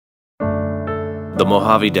The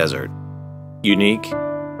Mojave Desert. Unique,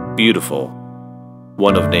 beautiful,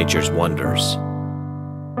 one of nature's wonders.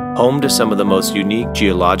 Home to some of the most unique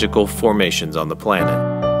geological formations on the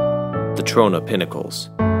planet, the Trona Pinnacles.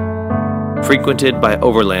 Frequented by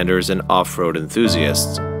overlanders and off-road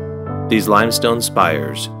enthusiasts, these limestone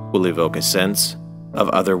spires will evoke a sense of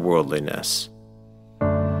otherworldliness.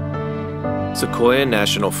 Sequoia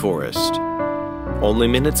National Forest. Only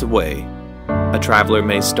minutes away, a traveler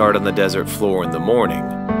may start on the desert floor in the morning,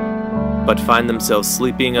 but find themselves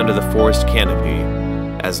sleeping under the forest canopy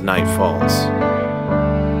as night falls.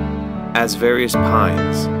 As various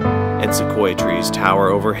pines and sequoia trees tower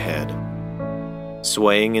overhead,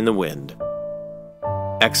 swaying in the wind,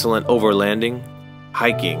 excellent overlanding,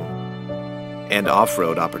 hiking, and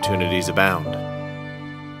off-road opportunities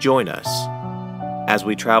abound. Join us as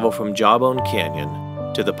we travel from Jawbone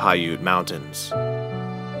Canyon to the Piute Mountains,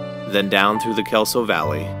 then down through the Kelso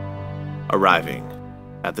Valley, arriving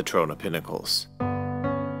at the Trona Pinnacles.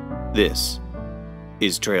 This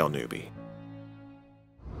is TrailNewbie.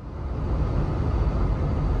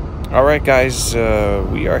 Alright guys,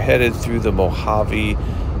 we are headed through the Mojave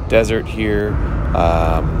Desert here,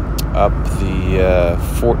 up the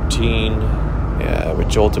 14,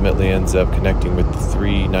 which ultimately ends up connecting with the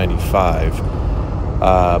 395.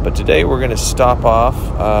 But today we're going to stop off,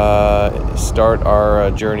 start our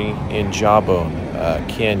journey in Jawbone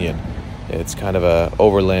Canyon. It's kind of a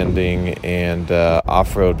overlanding and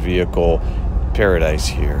off-road vehicle paradise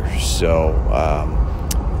here. So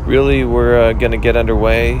really we're going to get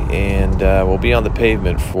underway, and we'll be on the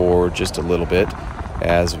pavement for just a little bit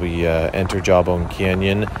as we enter Jawbone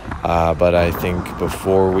Canyon. But I think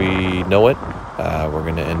before we know it, we're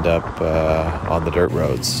going to end up on the dirt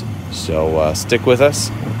roads. So stick with us.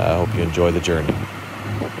 I hope you enjoy the journey.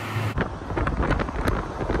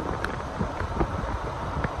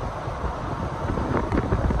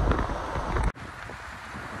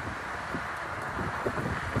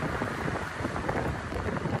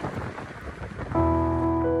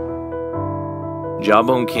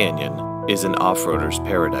 Jawbone Canyon is an off-roader's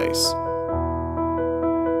paradise.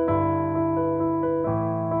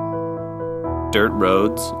 Dirt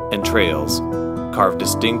roads and trails carve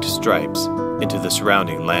distinct stripes into the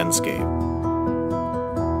surrounding landscape.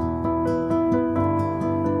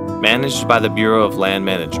 Managed by the Bureau of Land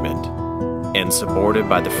Management and supported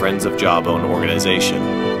by the Friends of Jawbone organization,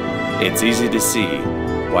 it's easy to see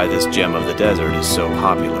why this gem of the desert is so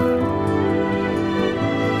popular.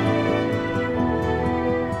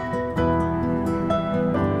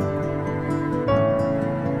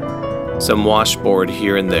 Some washboard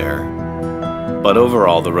here and there, but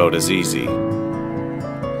overall the road is easy.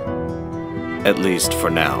 At least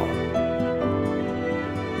for now.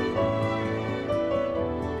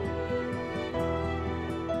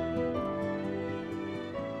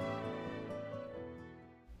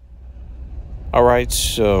 Alright,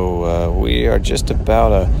 so we are just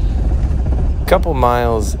about a couple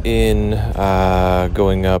miles in,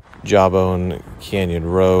 going up Jawbone Canyon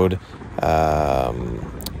Road.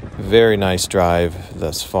 Very nice drive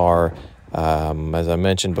thus far. As I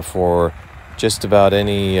mentioned before, just about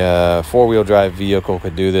any four-wheel drive vehicle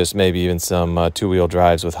could do this, maybe even some two-wheel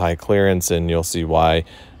drives with high clearance, and you'll see why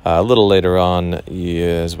a little later on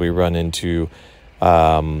as we run into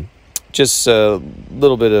just a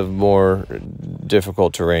little bit of more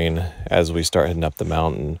difficult terrain as we start heading up the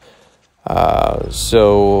mountain.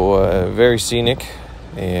 So very scenic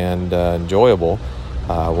and enjoyable.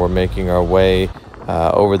 We're making our way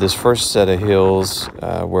over this first set of hills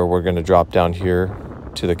where we're going to drop down here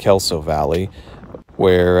to the Kelso Valley,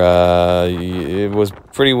 where it was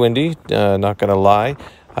pretty windy, not going to lie.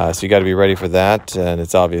 So you got to be ready for that, and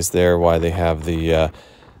it's obvious there why they have the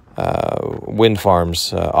wind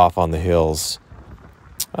farms off on the hills.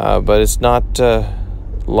 But it's not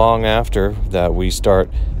long after that we start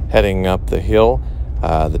heading up the hill.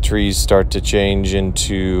 The trees start to change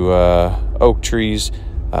into oak trees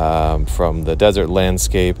from the desert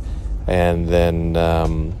landscape, and then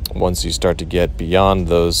once you start to get beyond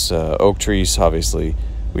those oak trees, obviously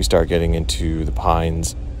we start getting into the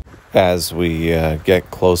pines as we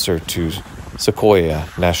get closer to Sequoia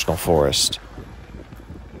National Forest.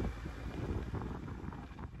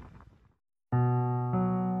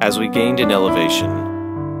 As we gained in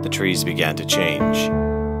elevation, the trees began to change,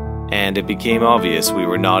 and it became obvious we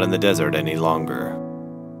were not in the desert any longer.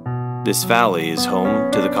 This valley is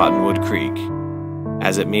home to the Cottonwood Creek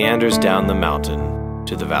as it meanders down the mountain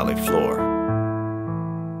to the valley floor.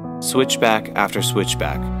 Switchback after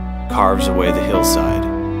switchback carves away the hillside,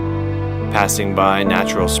 passing by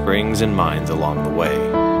natural springs and mines along the way.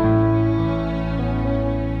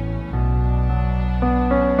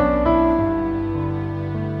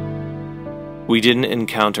 We didn't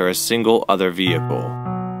encounter a single other vehicle,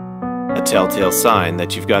 a telltale sign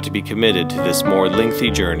that you've got to be committed to this more lengthy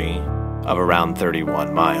journey of around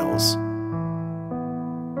 31 miles.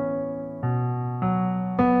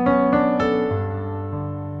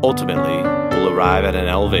 Ultimately, we'll arrive at an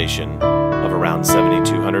elevation of around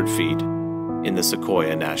 7,200 feet in the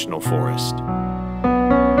Sequoia National Forest.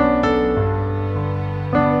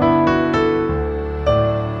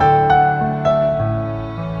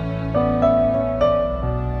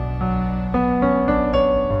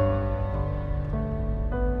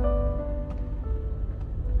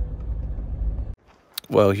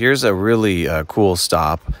 Well, here's a really cool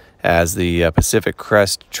stop, as the Pacific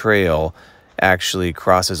Crest Trail actually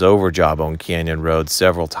crosses over Jawbone Canyon Road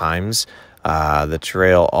several times. The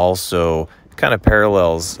trail also kind of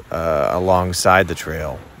parallels alongside the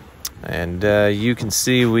trail. And you can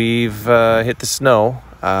see we've hit the snow.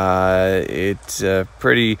 It's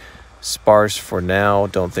pretty sparse for now.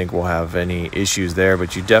 Don't think we'll have any issues there,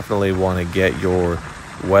 but you definitely want to get your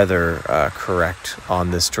weather correct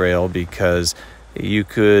on this trail, because you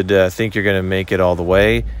could think you're going to make it all the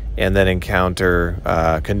way and then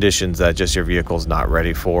encounter conditions that just your vehicle's not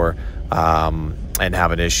ready for, and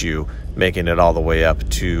have an issue making it all the way up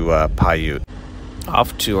to Piute.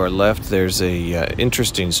 Off to our left, there's a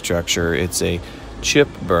interesting structure. It's a chip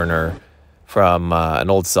burner from an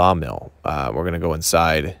old sawmill. We're going to go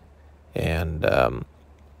inside, and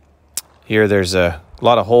here there's a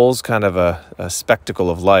lot of holes, kind of a spectacle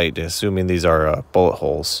of light, assuming these are bullet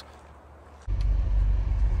holes.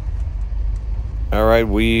 All right,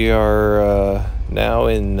 we are now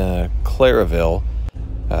in Claraville,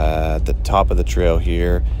 at the top of the trail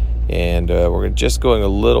here, and we're just going a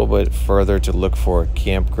little bit further to look for a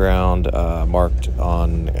campground marked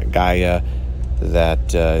on Gaia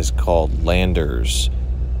that is called Landers.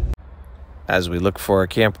 As we look for a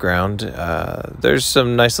campground, there's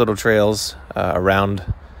some nice little trails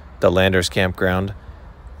around the Landers campground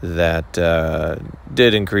that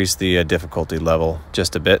did increase the difficulty level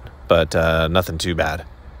just a bit, but nothing too bad.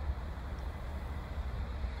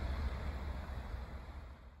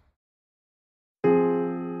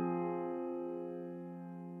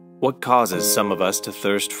 What causes some of us to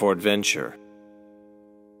thirst for adventure?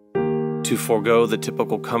 To forego the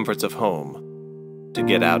typical comforts of home, to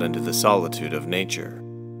get out into the solitude of nature.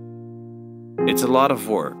 It's a lot of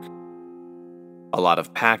work, a lot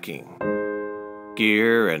of packing,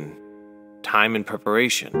 gear, and time and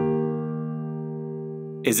preparation.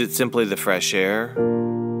 Is it simply the fresh air,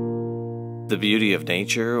 the beauty of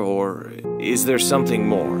nature, or is there something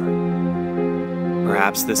more?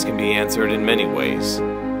 Perhaps this can be answered in many ways.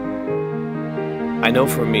 I know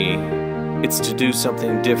for me, it's to do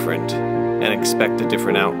something different and expect a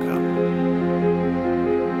different outcome.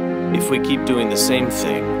 If we keep doing the same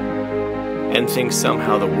thing and think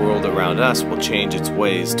somehow the world around us will change its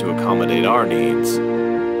ways to accommodate our needs,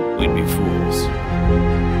 we'd be fools.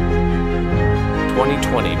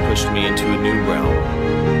 2020 pushed me into a new realm,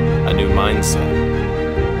 a new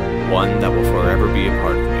mindset, one that will forever be a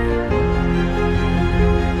part of me.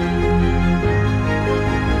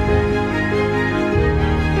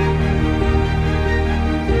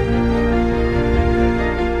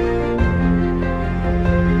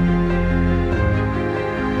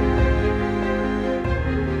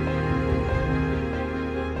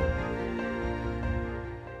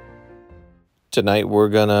 Tonight we're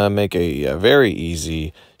gonna make a very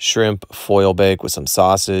easy shrimp foil bake with some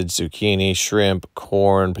sausage, zucchini, shrimp,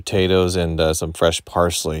 corn, potatoes, and some fresh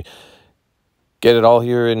parsley. Get it all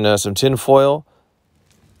here in some tin foil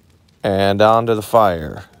and onto the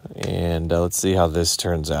fire. And let's see how this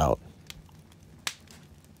turns out.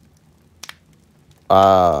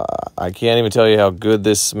 I can't even tell you how good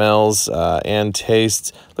this smells and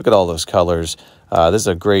tastes. Look at all those colors. This is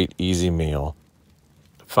a great, easy meal.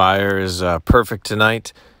 Fire is perfect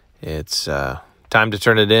tonight. It's time to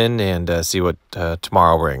turn it in and see what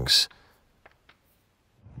tomorrow brings.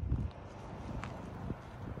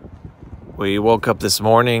 We woke up this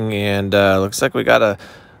morning and looks like we got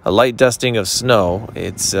a light dusting of snow.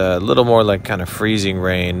 It's a little more like kind of freezing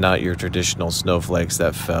rain, not your traditional snowflakes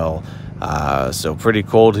that fell. So pretty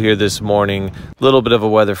cold here this morning. A little bit of a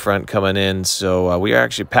weather front coming in, so we are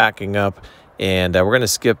actually packing up. And we're going to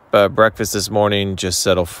skip breakfast this morning, just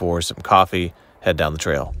settle for some coffee, head down the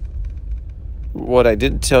trail. What I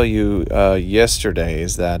didn't tell you yesterday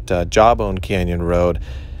is that Jawbone Canyon Road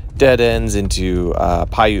dead ends into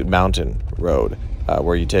Piute Mountain Road,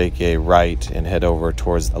 where you take a right and head over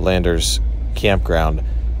towards the Landers campground.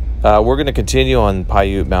 We're going to continue on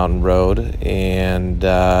Piute Mountain Road and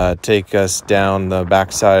take us down the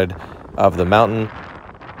backside of the mountain.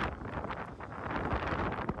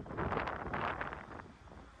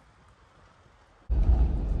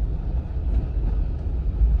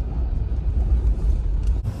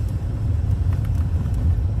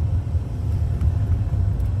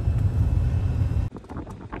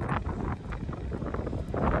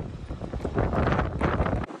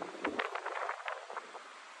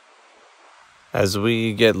 As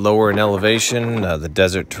we get lower in elevation, the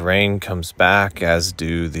desert terrain comes back, as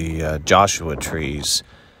do the Joshua trees,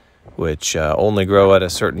 which only grow at a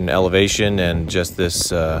certain elevation and just this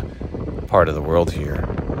part of the world here.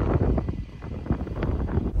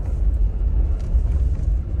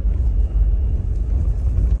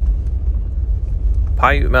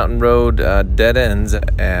 Piute Mountain Road dead ends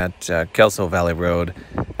at Kelso Valley Road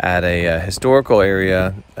at a historical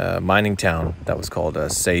area, mining town that was called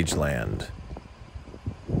Sageland.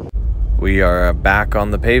 We are back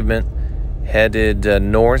on the pavement, headed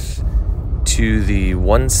north to the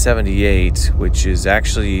 178, which is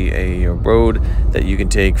actually a road that you can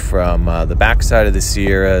take from the backside of the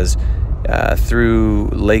Sierras through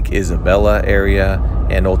Lake Isabella area,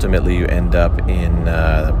 and ultimately you end up in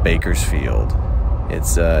Bakersfield.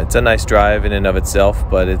 It's a nice drive in and of itself,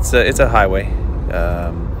 but it's a highway,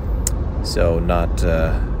 so not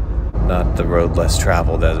the road less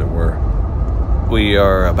traveled, as it were. We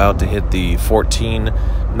are about to hit the 14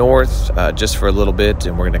 north just for a little bit,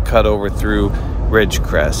 and we're going to cut over through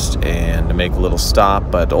Ridgecrest and make a little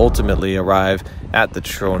stop, but ultimately arrive at the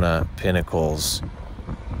Trona Pinnacles.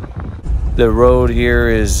 The road here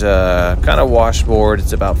is kind of washboard.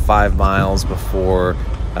 It's about 5 miles before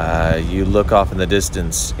you look off in the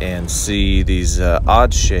distance and see these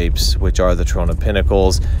odd shapes, which are the Trona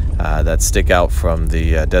Pinnacles that stick out from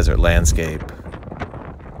the desert landscape.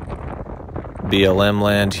 BLM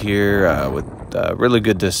land here with really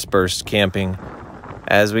good dispersed camping.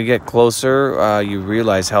 As we get closer, you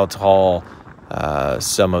realize how tall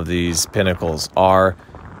some of these pinnacles are.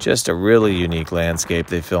 Just a really unique landscape.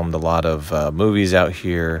 They filmed a lot of movies out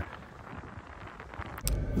here.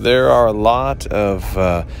 There are a lot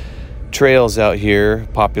of trails out here,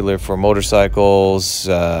 popular for motorcycles,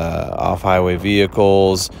 off-highway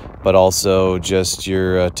vehicles, but also just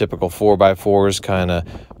your typical 4x4s kind of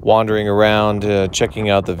wandering around, checking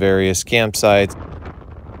out the various campsites.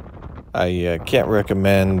 I can't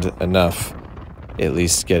recommend enough at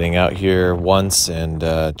least getting out here once and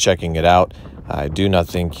checking it out. I do not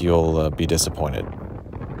think you'll be disappointed.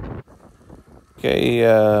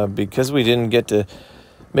 Okay, because we didn't get to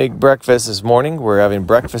make breakfast this morning, we're having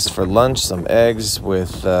breakfast for lunch, some eggs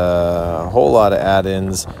with a whole lot of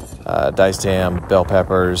add-ins, diced ham, bell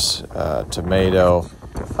peppers, tomato,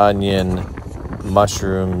 onion,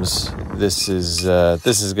 mushrooms. This is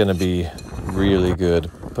going to be really good.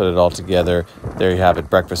 Put it all together. There you have it,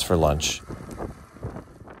 breakfast for lunch.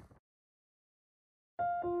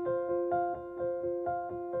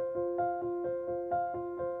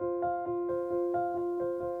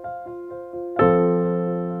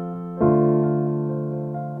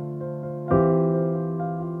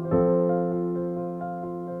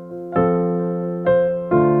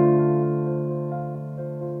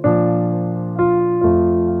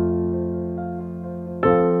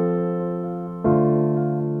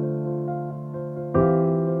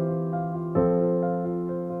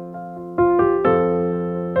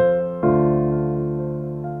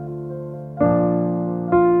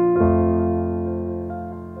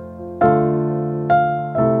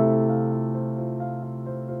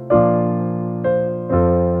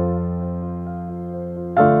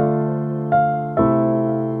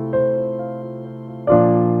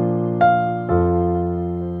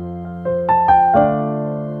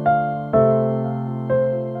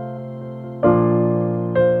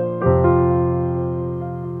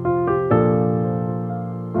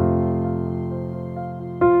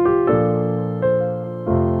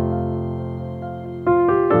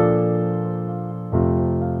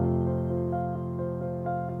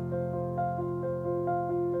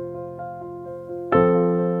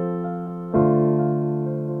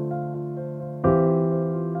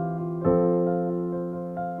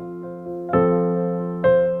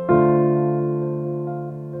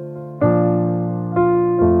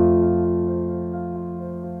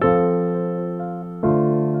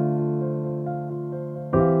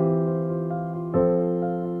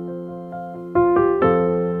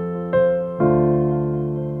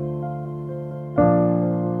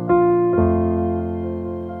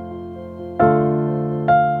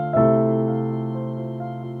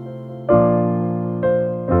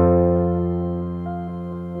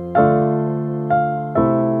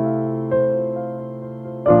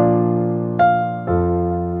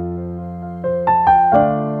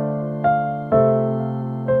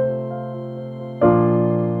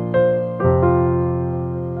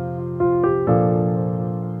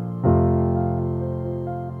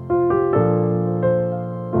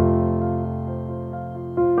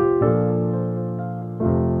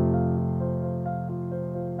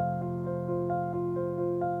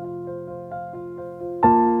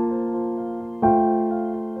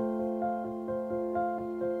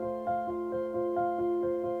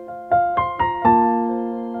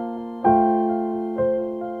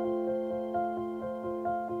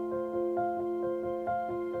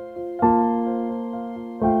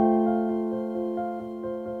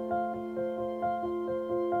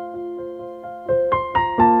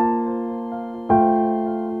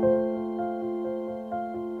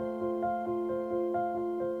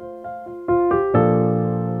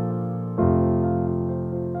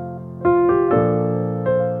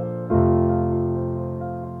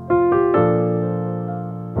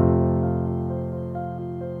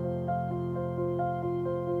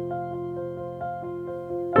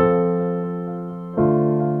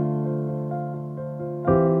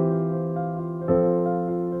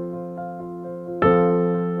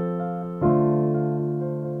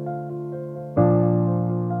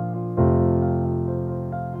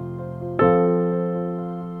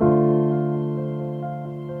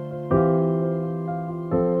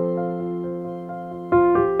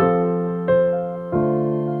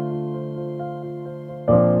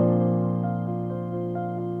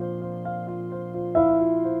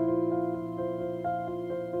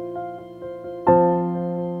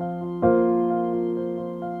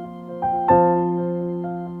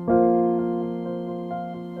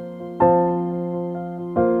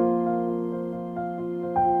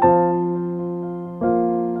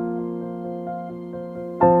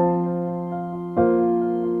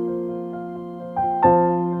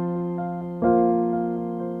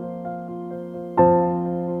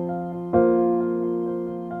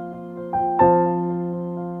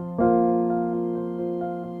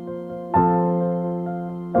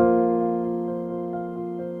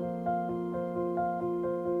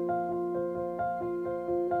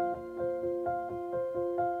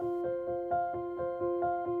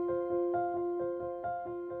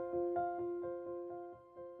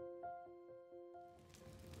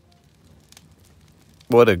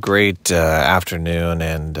 What a great afternoon,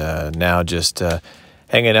 and now just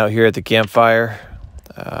hanging out here at the campfire.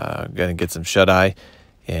 Gonna get some shut-eye,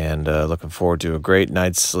 and looking forward to a great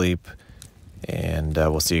night's sleep, and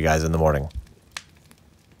we'll see you guys in the morning.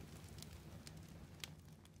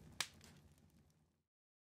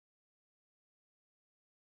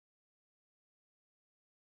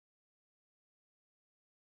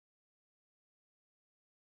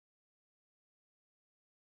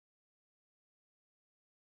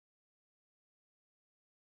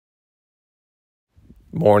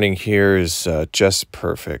 Morning here is just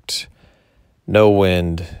perfect. No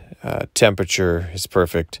wind, temperature is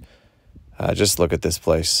perfect. Just look at this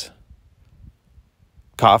place.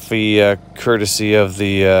 Coffee courtesy of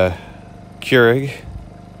the Keurig,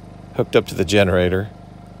 hooked up to the generator.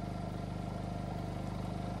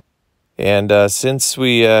 And since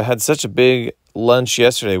we had such a big lunch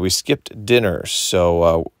yesterday, we skipped dinner.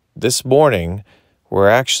 So this morning, we're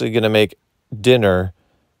actually going to make dinner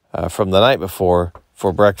from the night before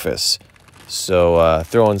for breakfast. So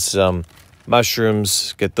throw in some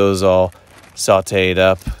mushrooms, get those all sauteed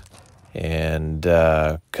up, and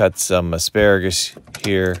cut some asparagus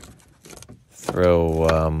here.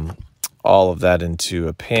 Throw all of that into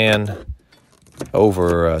a pan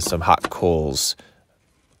over some hot coals.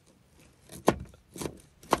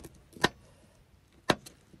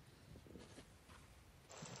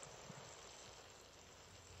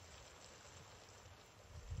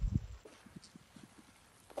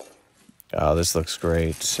 Oh, this looks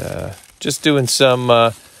great. Just doing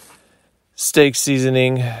some steak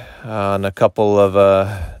seasoning on a couple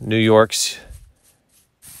of New Yorks.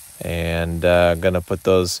 And going to put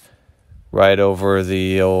those right over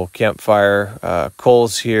the old campfire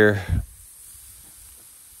coals here.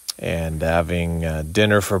 And having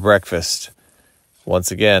dinner for breakfast. Once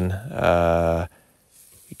again,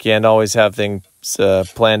 you can't always have things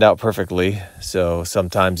planned out perfectly. So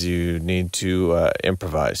sometimes you need to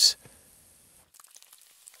improvise.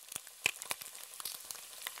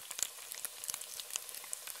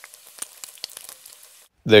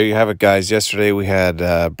 There you have it, guys. Yesterday we had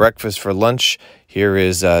breakfast for lunch. Here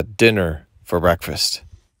is dinner for breakfast.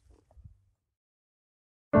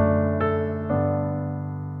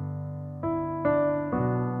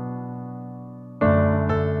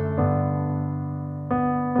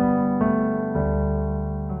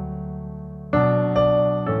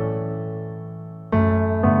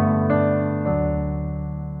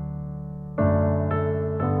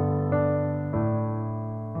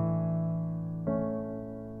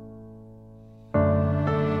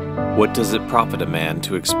 What does it profit a man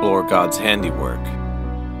to explore God's handiwork?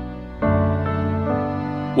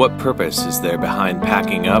 What purpose is there behind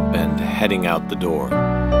packing up and heading out the door?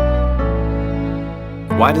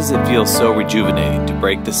 Why does it feel so rejuvenating to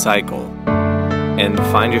break the cycle and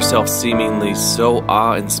find yourself seemingly so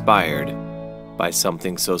awe-inspired by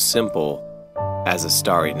something so simple as a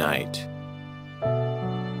starry night?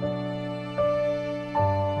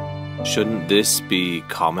 Shouldn't this be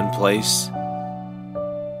commonplace?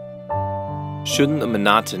 Shouldn't the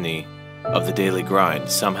monotony of the daily grind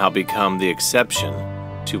somehow become the exception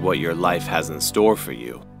to what your life has in store for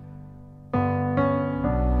you?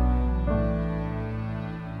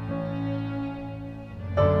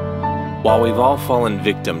 While we've all fallen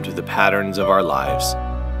victim to the patterns of our lives,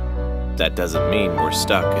 that doesn't mean we're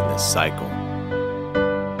stuck in this cycle.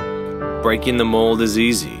 Breaking the mold is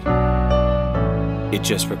easy. It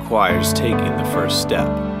just requires taking the first step.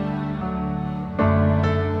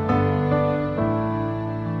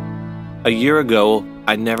 A year ago,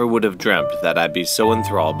 I never would have dreamt that I'd be so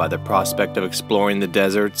enthralled by the prospect of exploring the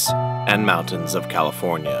deserts and mountains of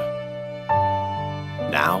California.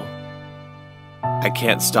 Now, I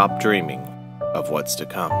can't stop dreaming of what's to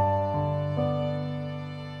come.